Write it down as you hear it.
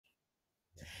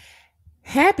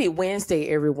Happy Wednesday,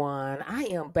 everyone. I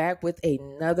am back with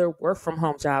another work from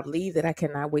home job lead that I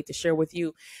cannot wait to share with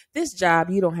you. This job,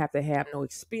 you don't have to have no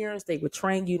experience. They will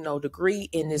train you, no degree,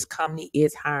 and this company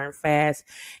is hiring fast.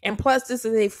 And plus, this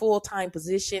is a full time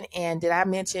position. And did I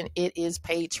mention it is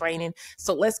paid training?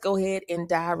 So let's go ahead and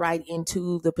dive right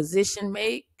into the position.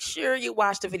 Make sure you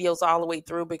watch the videos all the way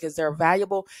through because there are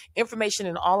valuable information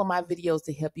in all of my videos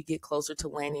to help you get closer to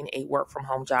landing a work from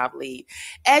home job lead.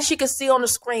 As you can see on the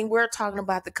screen, we're talking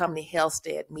about the company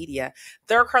Hellstead Media.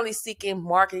 They're currently seeking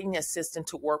marketing assistant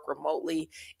to work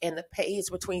remotely, and the pay is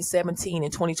between $17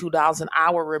 and $22 an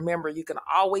hour. Remember, you can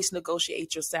always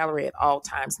negotiate your salary at all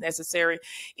times necessary.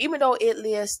 Even though it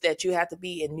lists that you have to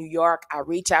be in New York, I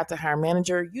reach out to her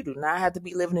manager. You do not have to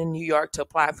be living in New York to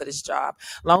apply for this job.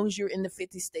 As long as you're in the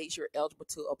 50 states, you're eligible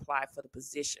to apply for the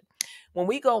position. When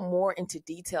we go more into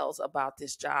details about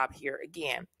this job here,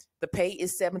 again, the pay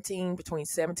is between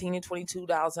 17 and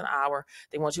 $22 an hour.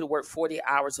 They want you to work 40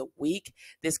 hours a week.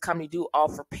 This company do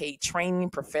offer paid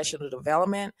training, professional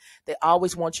development. They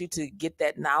always want you to get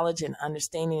that knowledge and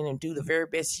understanding and do the very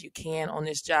best you can on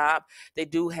this job. They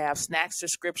do have snack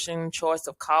subscription, choice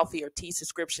of coffee or tea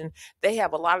subscription. They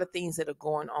have a lot of things that are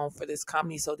going on for this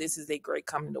company. So this is a great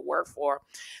company to work for.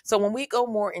 So when we go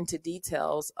more into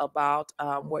details about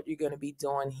what you're going to be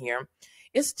doing here,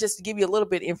 it's just to give you a little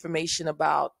bit of information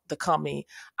about the company.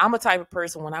 I'm a type of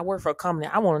person, when I work for a company,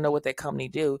 I want to know what that company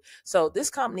do. So this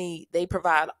company, they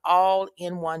provide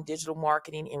all-in-one digital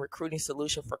marketing and recruiting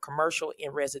solution for commercial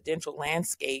and residential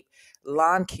landscape,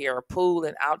 lawn care, pool,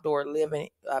 and outdoor living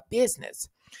business.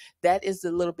 That is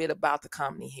a little bit about the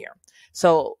company here.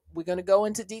 So we're going to go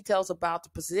into details about the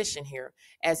position here.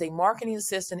 As a marketing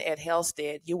assistant at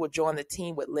Hellstead, you will join the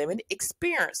team with limited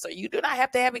experience. So you do not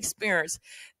have to have experience.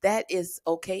 That is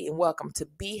okay and welcome. To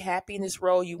be happy in this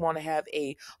role, you want to have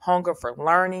a hunger for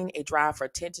learning, a drive for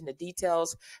attention to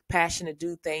details, passion to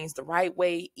do things the right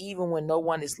way, even when no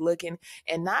one is looking,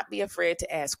 and not be afraid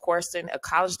to ask questions. A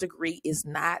college degree is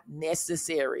not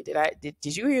necessary.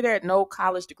 Did you hear that? No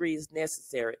college degree is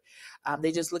necessary.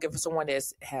 They're just looking for someone that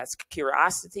has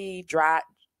curiosity, drive,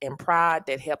 and pride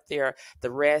that help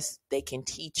the rest they can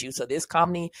teach you. So this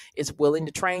company is willing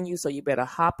to train you. So you better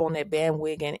hop on that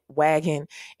bandwagon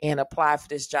and apply for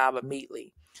this job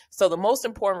immediately. So the most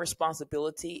important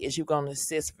responsibility is you're going to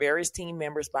assist various team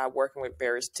members by working with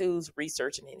various tools,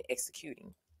 researching and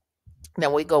executing.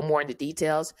 Now we go more into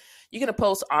details. You're going to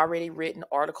post already written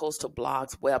articles to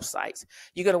blogs, websites.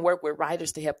 You're going to work with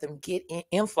writers to help them get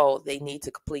info they need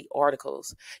to complete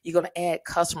articles. You're going to add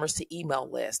customers to email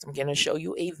lists. I'm going to show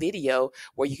you a video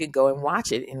where you can go and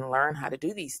watch it and learn how to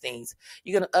do these things.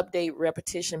 You're going to update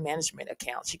repetition management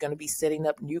accounts. You're going to be setting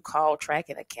up new call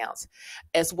tracking accounts,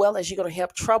 as well as you're going to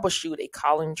help troubleshoot a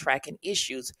calling tracking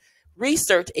issues.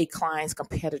 Research a client's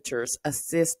competitors,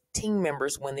 assist team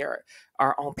members when they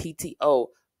are on PTO,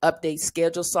 update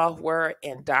schedule software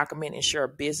and document ensure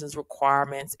business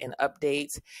requirements and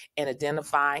updates, and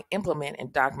identify, implement,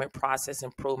 and document process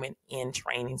improvement in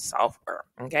training software.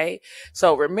 Okay.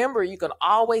 So remember, you can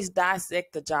always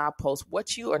dissect the job post.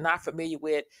 What you are not familiar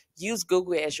with, use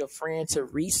Google as your friend to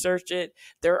research it.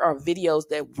 There are videos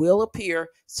that will appear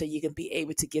so you can be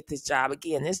able to get this job.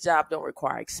 Again, this job don't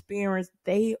require experience.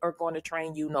 They are going to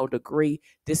train you, no degree.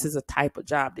 This is a type of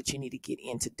job that you need to get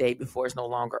in today before it's no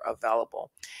longer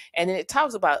available. And then it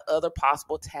talks about other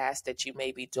possible tasks that you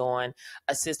may be doing,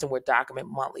 assisting with document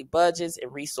monthly budgets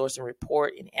and resource and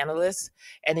report and analysts.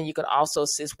 And then you can also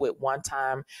assist with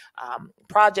one-time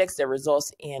projects that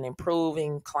results in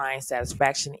improving client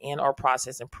satisfaction and or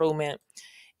process improvement.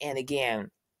 And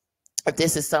again, if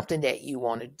this is something that you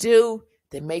want to do,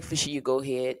 then make sure you go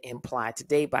ahead and apply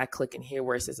today by clicking here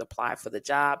where it says apply for the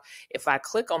job. If I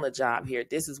click on the job here,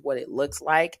 this is what it looks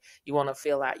like. You want to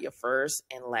fill out your first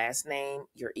and last name,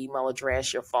 your email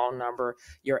address, your phone number,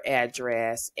 your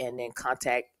address, and then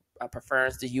contact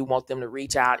preference. Do you want them to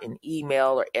reach out in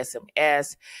email or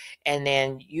SMS? And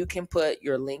then you can put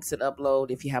your links and upload.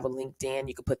 If you have a LinkedIn,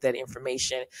 you can put that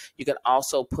information. You can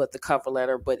also put the cover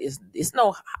letter, but it's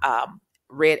no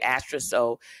red asterisk,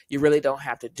 so you really don't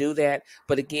have to do that.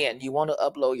 But again, you want to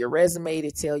upload your resume to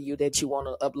tell you that you want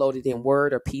to upload it in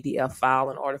Word or PDF file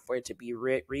in order for it to be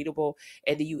readable.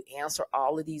 And then you answer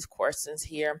all of these questions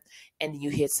here, and you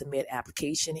hit submit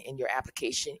application, and your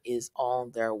application is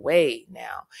on their way.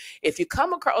 Now, if you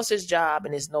come across this job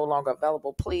and it's no longer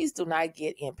available, please do not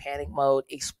get in panic mode.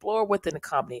 Explore within the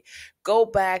company. Go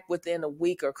back within a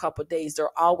week or a couple of days.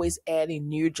 They're always adding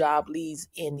new job leads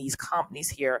in these companies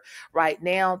here. Right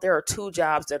right now, there are 2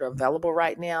 jobs that are available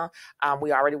right now.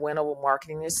 We already went over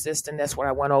marketing assistant. That's what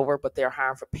I went over, but they're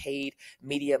hiring for paid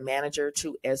media manager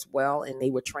too as well. And they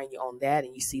will train you on that,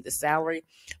 and you see the salary.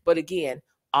 But again,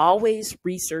 always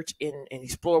research and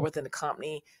explore within the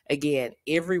company. Again,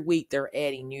 every week they're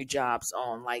adding new jobs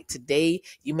on. Like today,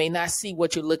 you may not see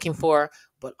what you're looking for,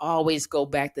 but always go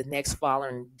back the next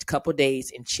following couple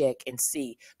days and check and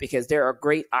see, because there are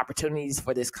great opportunities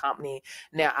for this company.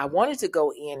 Now, I wanted to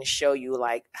go in and show you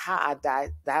like how I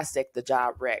dissect the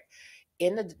job rec.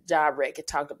 In the job rec, it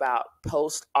talked about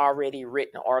post already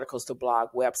written articles to blog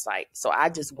website. So I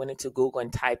just went into Google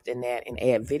and typed in that and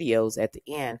add videos at the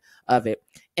end of it.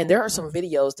 And there are some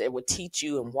videos that will teach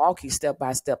you and walk you step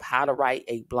by step how to write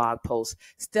a blog post,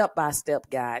 step by step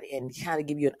guide, and kind of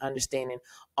give you an understanding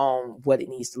on what it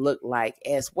needs to look like,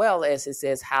 as well as it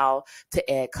says how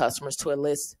to add customers to a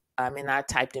list. And I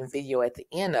typed in video at the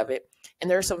end of it. And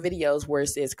there are some videos where it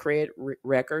says create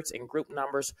records and group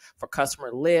numbers for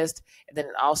customer list. And then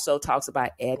it also talks about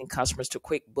adding customers to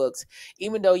QuickBooks,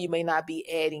 even though you may not be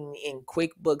adding in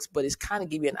QuickBooks, but it's kind of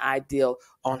give you an idea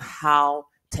on how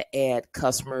to add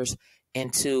customers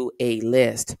into a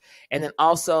list. And then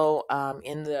also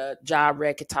in the job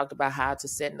rec, it talked about how to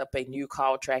set up a new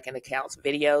call tracking accounts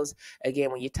videos. Again,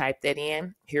 when you type that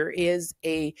in, here is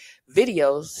a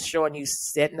video showing you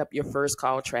setting up your first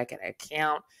call tracking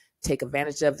account. Take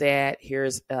advantage of that.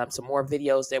 Here's some more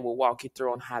videos that will walk you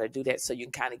through on how to do that, so you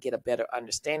can kind of get a better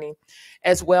understanding.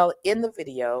 As well, in the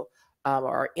video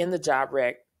or in the job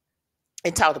rec,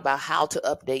 it talked about how to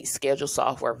update schedule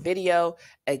software video.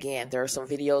 Again, there are some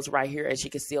videos right here, as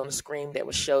you can see on the screen, that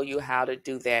will show you how to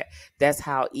do that. That's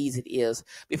how easy it is.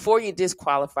 Before you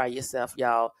disqualify yourself,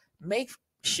 y'all, make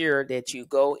sure that you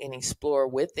go and explore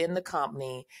within the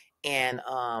company. And,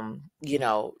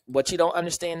 what you don't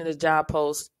understand in the job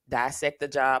post, dissect the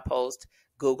job post,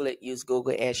 Google it, use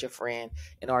Google as your friend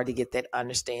in order to get that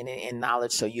understanding and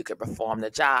knowledge so you can perform the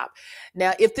job.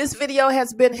 Now, if this video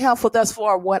has been helpful thus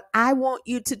far, what I want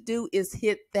you to do is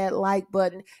hit that like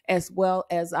button, as well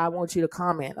as I want you to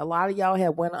comment. A lot of y'all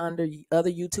have went under other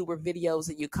YouTuber videos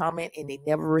and you comment and they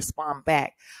never respond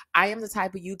back. I am the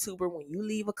type of YouTuber, when you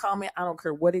leave a comment, I don't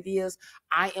care what it is,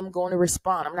 I am going to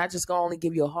respond. I'm not just going to only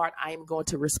give you a heart, I am going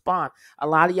to respond. A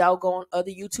lot of y'all go on other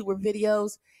YouTuber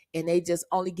videos and they just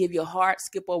only give you a heart,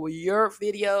 skip over your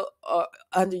video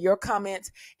under your comments,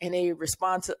 and they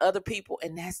respond to other people,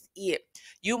 and that's it.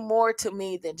 You more to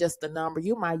me than just a number.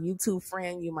 You my YouTube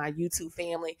friend, you my YouTube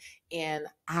family, and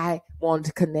I want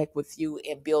to connect with you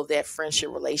and build that friendship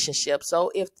relationship.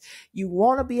 So if you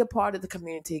want to be a part of the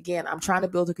community, again, I'm trying to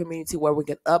build a community where we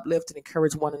can uplift and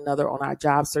encourage one another on our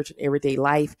job search and everyday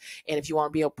life. And if you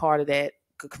want to be a part of that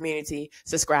community,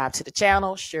 subscribe to the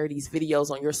channel, share these videos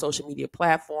on your social media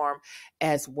platform,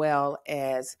 as well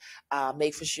as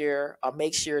make sure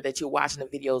that you're watching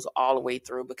the videos all the way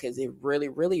through, because it really,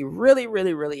 really, really,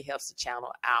 really, really helps the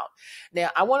channel out.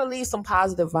 Now, I want to leave some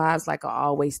positive vibes like I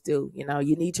always do.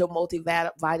 You need your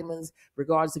multivitamins,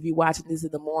 regardless if you're watching this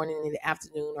in the morning, in the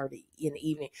afternoon, or in the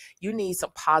evening. You need some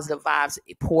positive vibes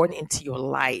pouring into your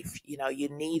life. You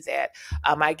need that.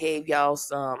 I gave y'all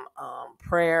some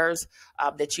prayers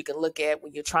that you can look at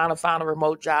when you're trying to find a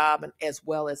remote job, and as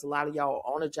well as a lot of y'all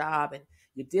are on a job and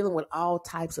you're dealing with all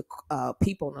types of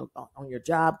people on your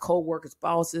job, co-workers,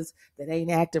 bosses that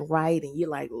ain't acting right, and you're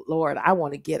like, Lord, I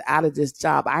want to get out of this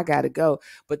job. I got to go.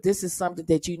 But this is something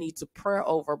that you need to pray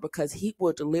over, because he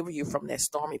will deliver you from that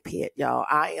stormy pit, y'all.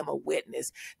 I am a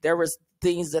witness. There was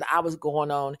things that I was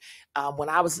going on when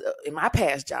I was in my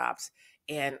past jobs.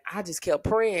 And I just kept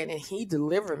praying, and he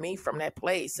delivered me from that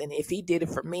place. And if he did it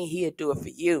for me, he'd do it for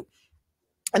you.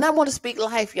 And I want to speak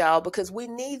life, y'all, because we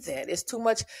need that. It's too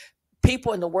much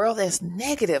people in the world that's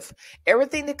negative.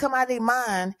 Everything that come out of their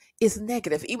mind is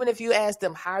negative. Even if you ask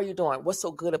them, how are you doing? What's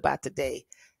so good about today?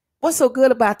 What's so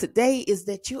good about today is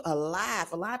that you're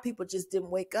alive. A lot of people just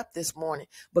didn't wake up this morning,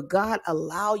 but God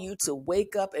allowed you to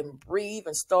wake up and breathe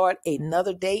and start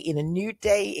another day in a new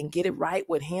day and get it right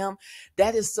with him.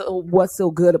 That is what's so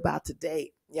good about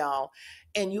today, y'all.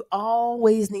 And you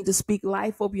always need to speak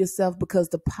life over yourself, because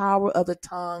the power of the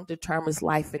tongue determines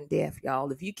life and death,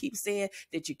 y'all. If you keep saying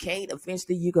that you can't,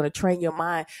 eventually you're going to train your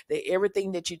mind that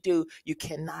everything that you do, you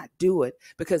cannot do it,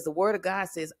 because the word of God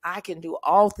says, I can do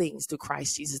all things through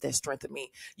Christ Jesus that strengthen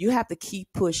me. You have to keep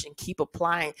pushing, keep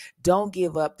applying. Don't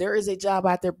give up. There is a job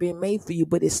out there being made for you,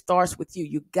 but it starts with you.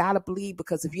 You got to believe,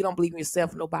 because if you don't believe in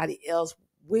yourself, nobody else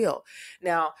will.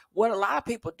 Now, what a lot of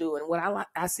people do, and what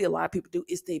I see a lot of people do,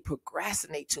 is they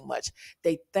procrastinate too much.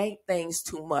 They think things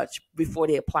too much before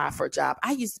they apply for a job.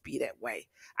 I used to be that way.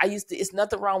 It's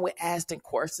nothing wrong with asking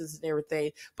courses and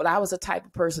everything, but I was the type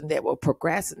of person that would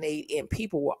procrastinate and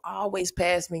people will always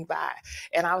pass me by.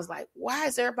 And I was like, why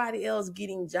is everybody else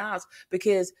getting jobs?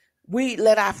 Because we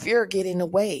let our fear get in the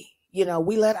way.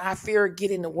 We let our fear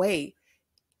get in the way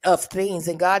of things,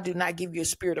 and God do not give you a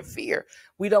spirit of fear.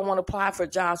 We don't want to apply for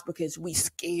jobs because we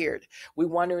scared. We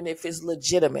wondering if it's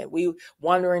legitimate. We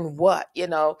wondering what,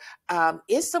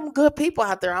 it's some good people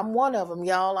out there. I'm one of them,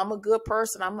 y'all. I'm a good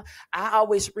person. I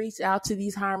always reach out to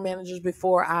these hiring managers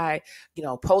before I,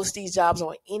 post these jobs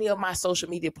on any of my social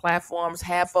media platforms.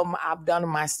 Half of them I've done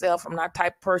them myself. I'm not the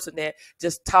type of person that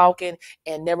just talking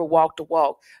and never walk the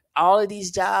walk. All of these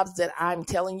jobs that I'm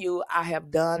telling you I have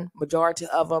done, majority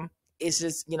of them, it's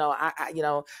just,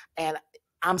 and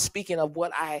I'm speaking of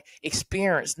what I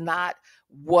experienced, not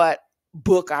what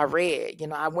book I read.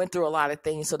 I went through a lot of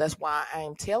things. So that's why I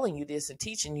am telling you this and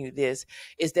teaching you this,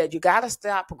 is that you got to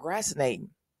stop procrastinating.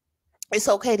 It's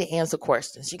okay to answer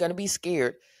questions. You're going to be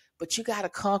scared, but you got to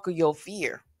conquer your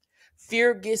fear.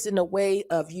 Fear gets in the way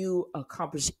of you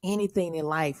accomplish anything in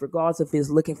life, regardless if it's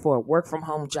looking for a work from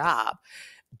home job,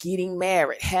 getting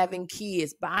married, having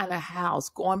kids, buying a house,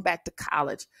 going back to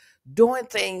college, doing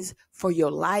things for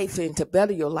your life and to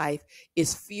better your life.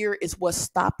 Fear is what's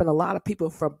stopping a lot of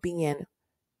people from being,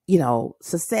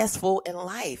 successful in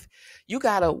life. You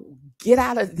got to get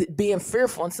out of being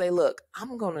fearful and say, look,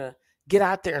 I'm going to get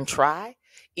out there and try.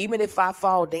 Even if I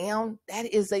fall down,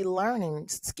 that is a learning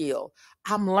skill.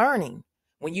 I'm learning.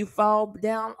 When you fall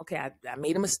down, okay, I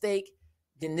made a mistake.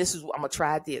 Then I'm gonna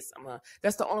try this.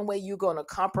 That's the only way you're gonna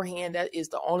comprehend. That is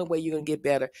the only way you're gonna get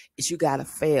better. Is you gotta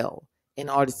fail in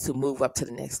order to move up to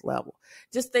the next level.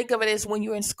 Just think of it as when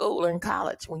you're in school or in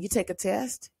college. When you take a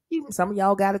test, some of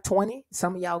y'all got a 20,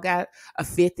 some of y'all got a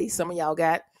 50, some of y'all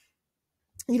got,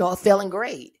 a failing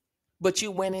grade. But you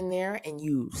went in there and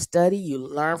you study, you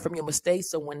learn from your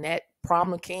mistakes. So when that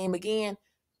problem came again,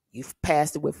 you've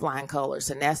passed it with flying colors.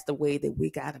 And that's the way that we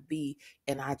got to be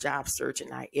in our job search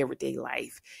and our everyday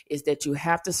life, is that you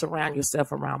have to surround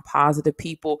yourself around positive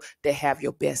people that have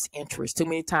your best interests. Too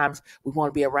many times we want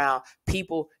to be around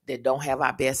people that don't have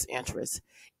our best interests.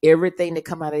 Everything that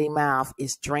come out of their mouth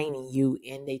is draining you,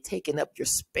 and they taking up your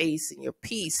space and your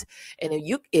peace. And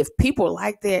if people are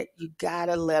like that, you got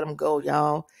to let them go,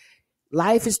 y'all.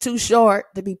 Life is too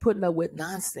short to be putting up with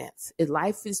nonsense.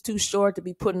 Life is too short to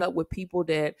be putting up with people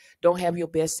that don't have your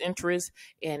best interests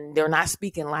and they're not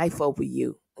speaking life over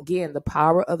you. Again, the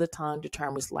power of the tongue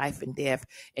determines life and death,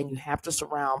 and you have to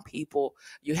surround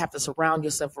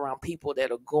yourself around people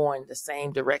that are going the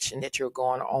same direction that you're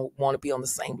going, or want to be on the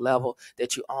same level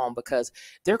that you're on, because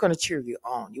they're going to cheer you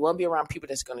on. You want to be around people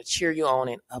that's going to cheer you on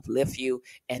and uplift you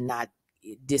and not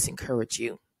disencourage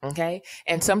you. Okay.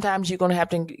 And sometimes you're going to have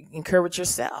to encourage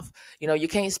yourself. You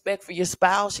can't expect for your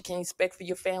spouse. You can't expect for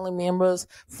your family members,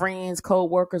 friends,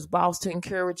 co-workers, boss to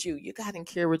encourage you. You got to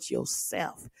encourage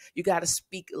yourself. You got to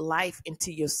speak life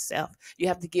into yourself. You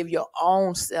have to give your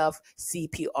own self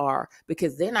CPR,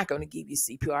 because they're not going to give you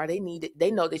CPR.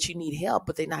 They know that you need help,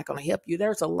 but they're not going to help you.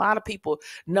 There's a lot of people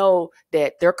know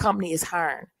that their company is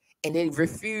hiring and they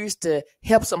refuse to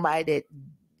help somebody that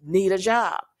need a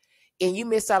job. And you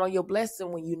miss out on your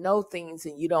blessing when you know things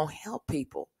and you don't help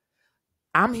people.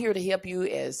 I'm here to help you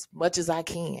as much as I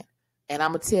can. And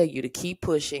I'm going to tell you to keep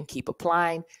pushing, keep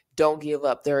applying. Don't give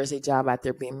up. There is a job out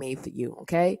there being made for you,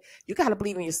 okay? You got to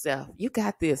believe in yourself. You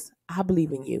got this. I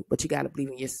believe in you, but you got to believe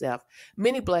in yourself.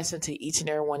 Many blessings to each and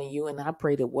every one of you, and I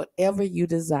pray that whatever you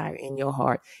desire in your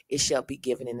heart, it shall be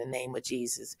given in the name of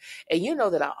Jesus. And you know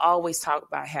that I always talk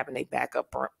about having a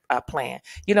backup plan.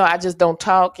 I just don't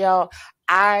talk, y'all.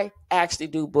 I actually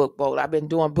do Book Boat. I've been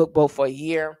doing Book Boat for a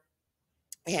year.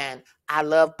 And I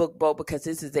love Book Boat because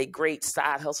this is a great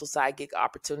side hustle, side gig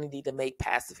opportunity to make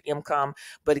passive income.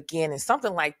 But again, in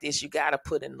something like this, you got to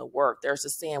put in the work. There's a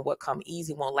saying, what come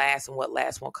easy won't last, and what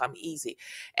lasts won't come easy.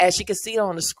 As you can see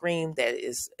on the screen that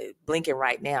is blinking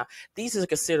right now, these are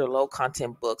considered low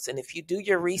content books. And if you do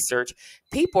your research,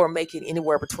 people are making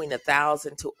anywhere between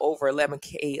 1,000 to over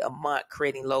 11K a month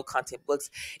creating low content books.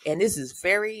 And this is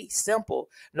very simple.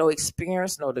 No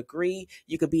experience, no degree.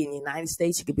 You could be in the United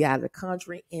States, you could be out of the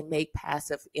country, and make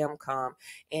passive income.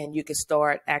 And you can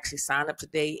sign up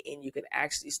today, and you can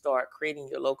actually start creating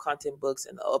your low content books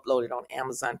and upload it on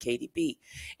Amazon KDP.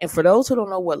 And for those who don't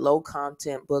know what low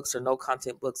content books or no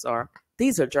content books are,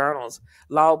 these are journals,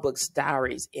 law books,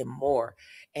 diaries, and more.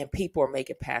 And people are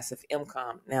making passive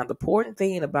income. Now, the important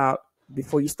thing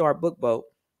before you start Book Boat,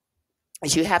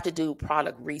 is you have to do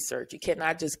product research. You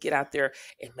cannot just get out there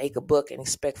and make a book and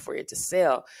expect for it to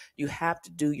sell. You have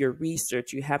to do your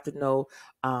research. You have to know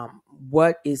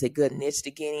what is a good niche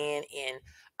to get in,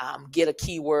 and get a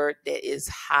keyword that is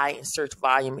high in search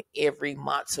volume every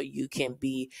month, so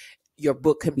your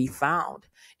book can be found,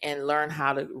 and learn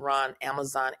how to run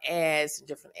Amazon ads and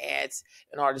different ads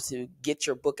in order to get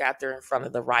your book out there in front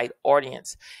of the right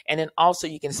audience. And then also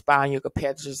you can spy on your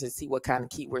competitors and see what kind of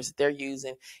keywords they're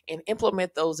using, and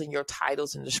implement those in your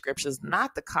titles and descriptions,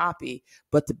 not to copy,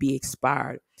 but to be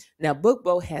expired. Now,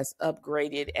 BookBoat has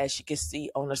upgraded, as you can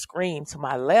see on the screen to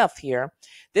my left here.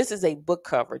 This is a book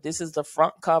cover. This is the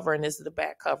front cover and this is the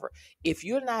back cover. If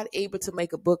you're not able to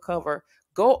make a book cover,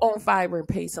 go on Fiverr and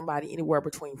pay somebody anywhere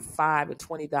between $5 and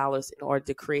 $20 in order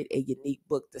to create a unique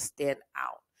book to stand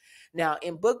out. Now,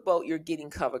 in BookBoat, you're getting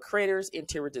cover creators,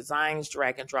 interior designs,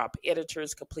 drag and drop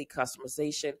editors, complete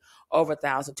customization, over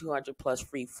 1,200 plus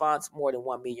free fonts, more than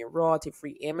 1 million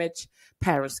royalty-free image,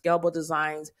 pattern scalable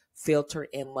designs, filter,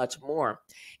 and much more.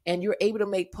 And you're able to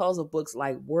make puzzle books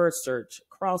like word search,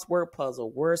 crossword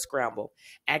puzzle, word scramble,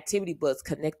 activity books,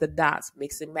 connect the dots,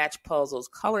 mix and match puzzles,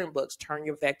 coloring books, turn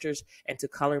your vectors into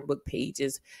coloring book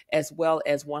pages, as well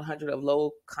as 100 of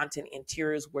low content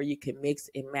interiors where you can mix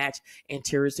and match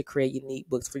interiors to create unique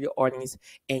books for your audience.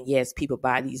 And yes, people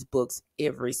buy these books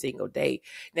every single day.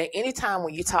 Now, anytime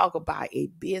when you talk about a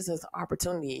business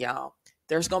opportunity, y'all,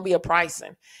 there's going to be a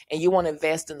pricing, and you want to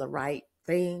invest in the right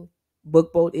thing.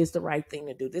 BookBoat is the right thing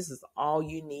to do. This is all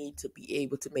you need to be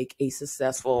able to make a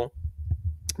successful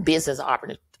business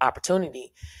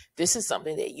opportunity. This is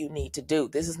something that you need to do.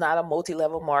 This is not a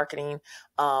multi-level marketing.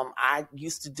 I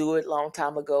used to do it a long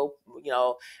time ago,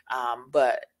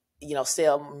 but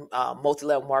sell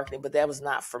multi-level marketing, but that was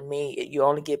not for me. You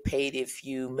only get paid if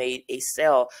you made a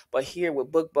sale. But here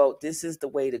with BookBoat, this is the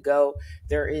way to go.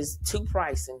 There is two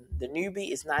pricing. The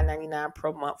newbie is $9.99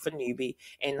 per month for newbie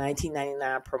and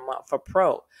 $19.99 per month for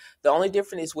pro. The only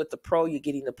difference is with the pro, you're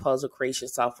getting the puzzle creation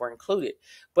software included.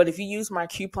 But if you use my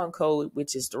coupon code,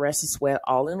 which is Thressa Sweat,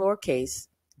 all in lowercase,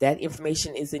 that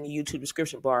information is in the YouTube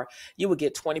description bar. You will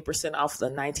get 20% off the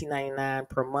 $19.99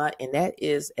 per month, and that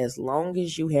is as long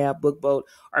as you have BookBoat.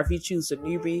 Or if you choose a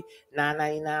newbie,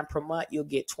 $9.99 per month, you'll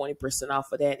get 20%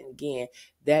 off of that. And again,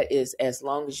 that is as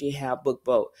long as you have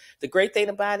BookBoat. The great thing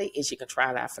about it is you can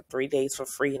try it out for 3 days for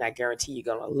free, and I guarantee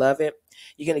you're going to love it.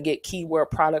 You're going to get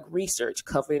keyword product research,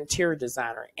 cover interior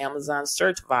designer, Amazon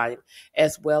search volume,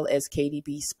 as well as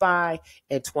KDP Spy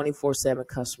and 24/7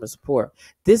 customer support.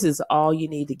 This is all you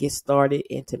need to get started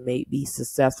and to be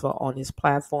successful on this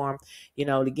platform.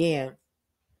 Again,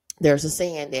 there's a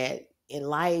saying that in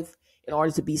life, in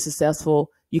order to be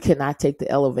successful, you cannot take the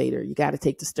elevator. You got to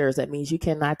take the stairs. That means you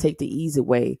cannot take the easy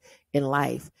way in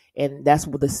life. And that's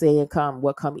what the saying come.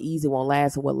 What come easy won't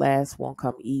last, and what lasts won't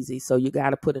come easy. So you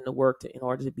got to put in the work in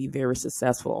order to be very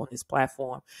successful on this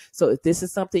platform. So if this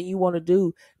is something you want to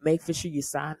do, make sure you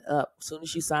sign up. As soon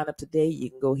as you sign up today, you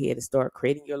can go ahead and start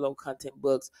creating your low content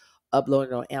books,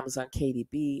 uploading on Amazon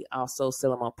KDP, also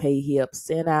sell them on PayHip,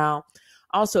 send out.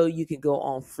 Also, you can go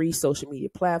on free social media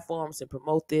platforms and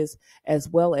promote this, as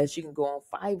well as you can go on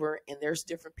Fiverr, and there's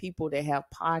different people that have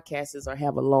podcasts or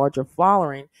have a larger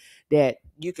following that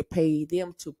you could pay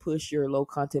them to push your low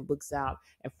content books out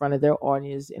in front of their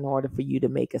audience in order for you to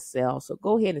make a sale. So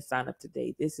go ahead and sign up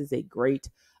today. This is a great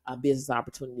business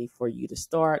opportunity for you to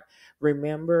start.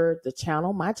 Remember,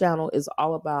 my channel is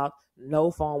all about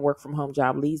no phone work from home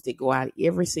job leads that go out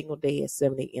every single day at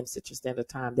 7 a.m. Central Standard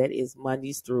Time. That is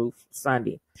Mondays through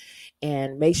Sunday.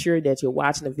 And make sure that you're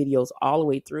watching the videos all the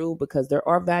way through, because there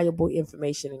are valuable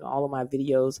information in all of my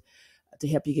videos to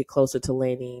help you get closer to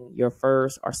landing your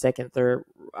first or second, third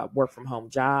work from home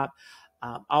job.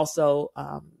 Also,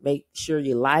 make sure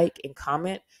you like and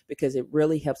comment, because it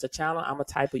really helps the channel. I'm a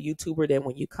type of YouTuber that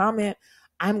when you comment,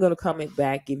 I'm going to comment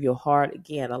back, give you a heart.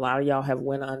 Again, a lot of y'all have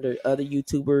went under other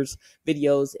YouTubers'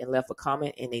 videos and left a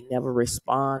comment and they never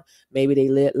respond. Maybe they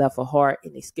left a heart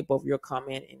and they skip over your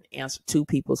comment and answer two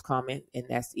people's comment, and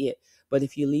that's it. But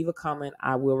if you leave a comment,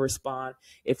 I will respond.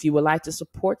 If you would like to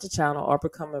support the channel or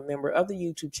become a member of the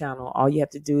YouTube channel, all you have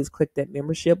to do is click that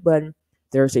membership button.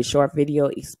 There's a short video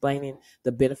explaining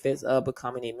the benefits of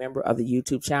becoming a member of the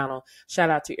YouTube channel. Shout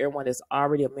out to everyone that's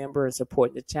already a member and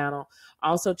supporting the channel.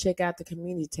 Also, check out the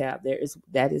community tab.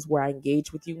 That is where I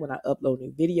engage with you when I upload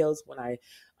new videos, when I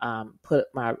put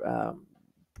my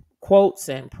quotes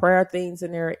and prayer things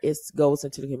in there. It goes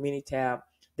into the community tab.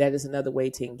 That is another way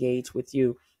to engage with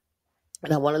you.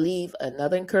 And I want to leave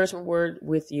another encouragement word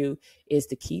with you is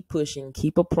to keep pushing,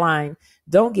 keep applying.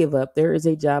 Don't give up. There is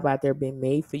a job out there being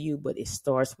made for you, but it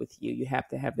starts with you. You have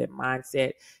to have that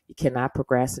mindset. You cannot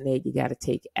procrastinate. You got to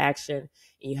take action,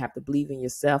 and you have to believe in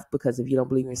yourself, because if you don't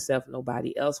believe in yourself,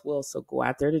 nobody else will. So go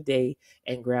out there today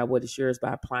and grab what is yours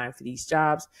by applying for these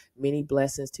jobs. Many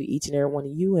blessings to each and every one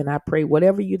of you. And I pray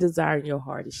whatever you desire in your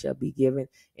heart, it shall be given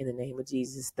in the name of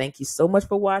Jesus. Thank you so much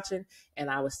for watching, and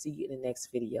I will see you in the next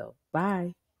video. Bye.